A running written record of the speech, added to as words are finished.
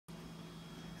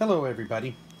Hello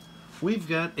everybody. We've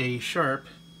got a Sharp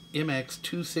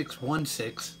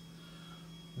MX2616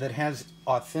 that has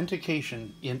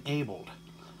authentication enabled,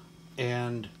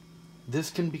 and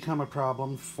this can become a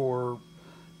problem for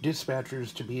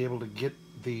dispatchers to be able to get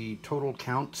the total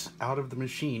counts out of the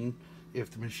machine if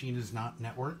the machine is not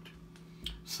networked.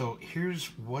 So here's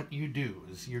what you do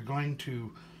is you're going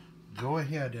to go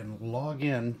ahead and log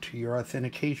in to your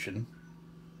authentication,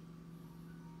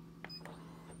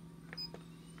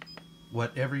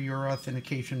 whatever your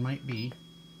authentication might be,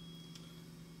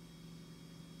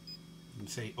 and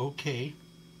say OK.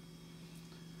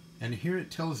 And here it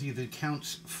tells you the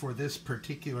counts for this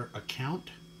particular account,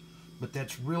 but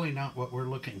that's really not what we're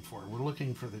looking for. We're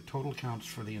looking for the total counts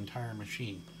for the entire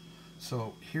machine.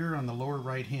 So here on the lower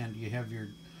right hand you have your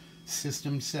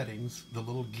system settings, the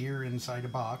little gear inside a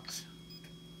box.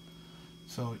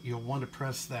 So you'll want to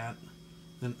press that.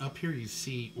 Then up here you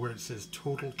see where it says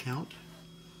total count.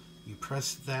 You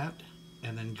press that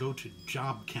and then go to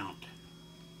job count.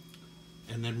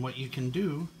 And then what you can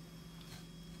do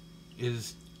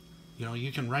is,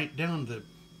 you can write down the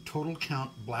total count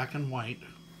black and white,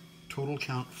 total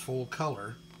count full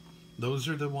color. Those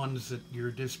are the ones that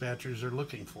your dispatchers are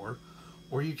looking for.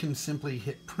 Or you can simply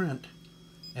hit print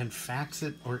and fax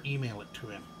it or email it to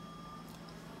him.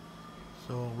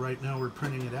 So right now we're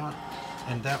printing it out,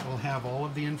 and that will have all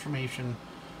of the information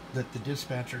that the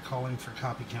dispatcher calling for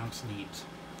copy counts needs.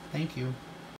 Thank you.